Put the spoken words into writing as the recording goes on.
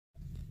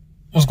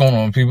What's going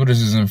on, people? This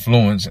is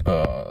Inflewence,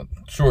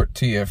 short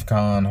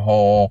TFcon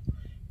haul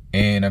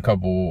and a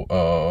couple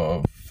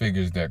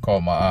figures that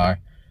caught my eye.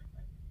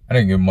 I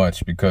didn't get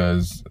much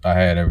because I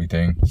had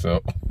everything,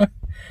 so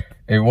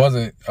it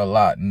wasn't a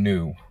lot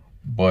new,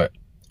 but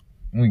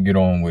we can get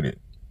on with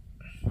it.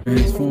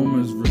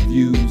 Transformers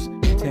reviews,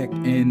 tech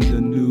and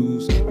the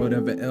news,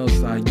 whatever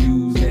else I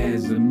use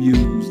as a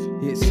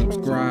muse. Hit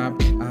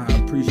subscribe, I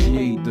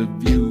appreciate the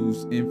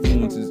views.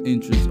 Influence's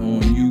interest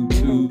on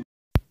YouTube.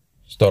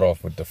 Start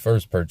off with the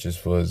first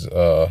purchase was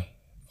a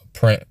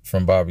print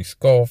from Bobby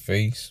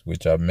Skullface,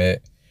 which I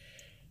met.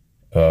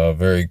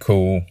 Very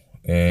cool,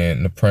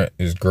 and the print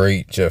is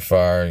great.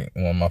 Jetfire,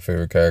 one of my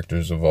favorite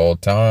characters of all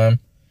time,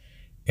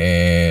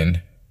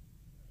 and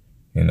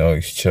you know,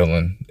 he's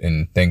chilling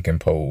in thinking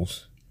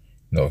pose.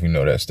 You know, if you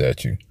know that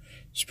statue,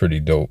 it's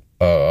pretty dope.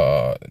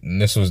 And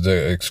this was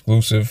the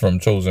exclusive from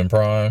Chosen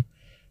Prime,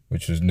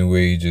 which was New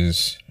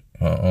Age's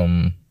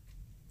Megatron,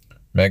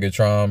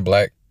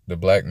 the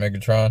black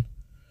Megatron.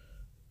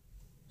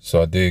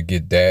 So I did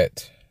get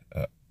that,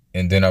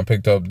 and then I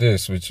picked up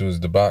this, which was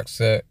the box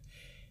set.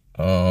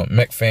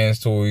 Mech Fans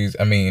Toys.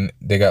 I mean,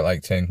 they got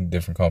like 10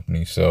 different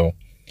companies, so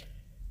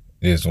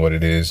it is what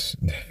it is.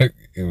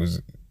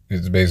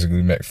 It's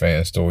basically Mech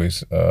Fans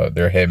Toys.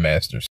 They're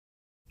headmasters.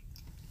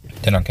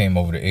 Then I came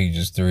over to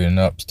ages 3 and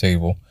up's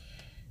table.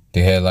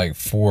 They had like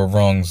 4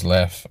 rungs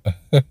left.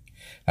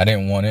 I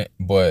didn't want it,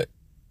 but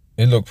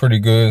it looked pretty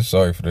good.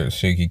 Sorry for the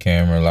shaky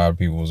camera. A lot of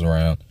people was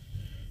around.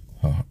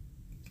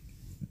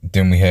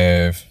 Then we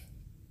have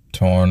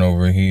Torn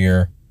over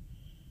here,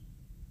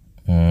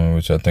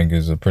 which I think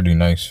is a pretty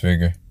nice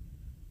figure.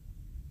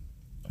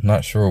 I'm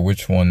not sure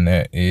which one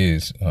that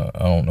is. I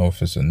don't know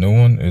if it's a new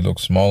one. It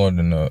looks smaller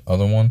than the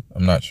other one.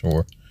 I'm not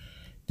sure.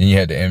 Then you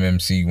had the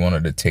MMC, one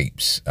of the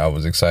tapes. I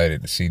was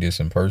excited to see this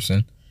in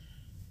person.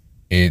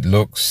 It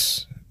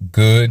looks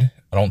good.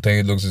 I don't think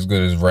it looks as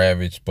good as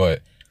Ravage,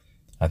 but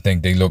I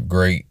think they look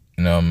great.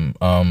 And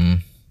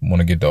want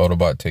to get the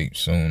Autobot tape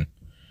soon.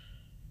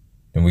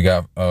 Then we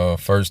got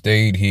First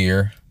Aid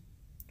here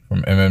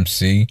from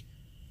MMC.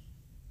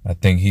 I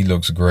think he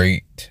looks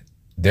great.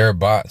 Their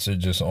bots are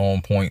just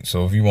on point.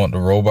 So if you want the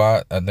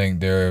robot, I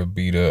think they'll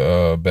be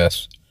the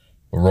best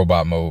for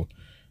robot mode.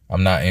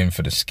 I'm not in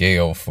for the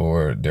scale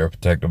for their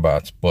protector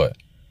bots, but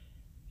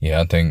yeah,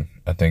 I think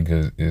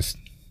it's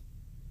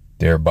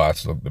their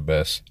bots look the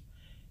best.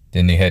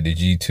 Then they had the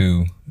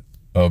G2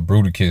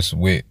 Bruticus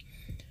with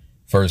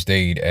First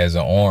Aid as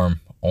an arm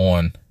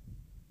on,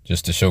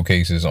 just to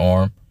showcase his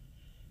arm.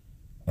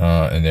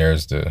 And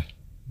there's the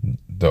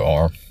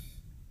arm.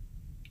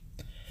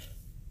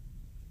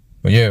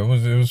 But yeah,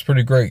 it was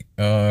pretty great.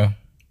 More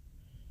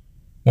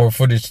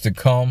footage to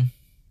come,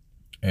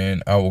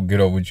 and I will get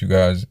over with you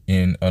guys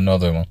in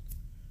another one.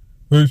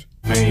 Peace.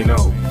 Life ain't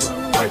over.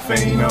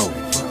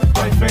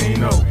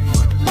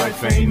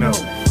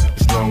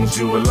 As long as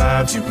you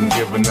alive, you can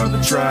give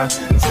another try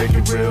and take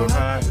it real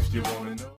high if you want it.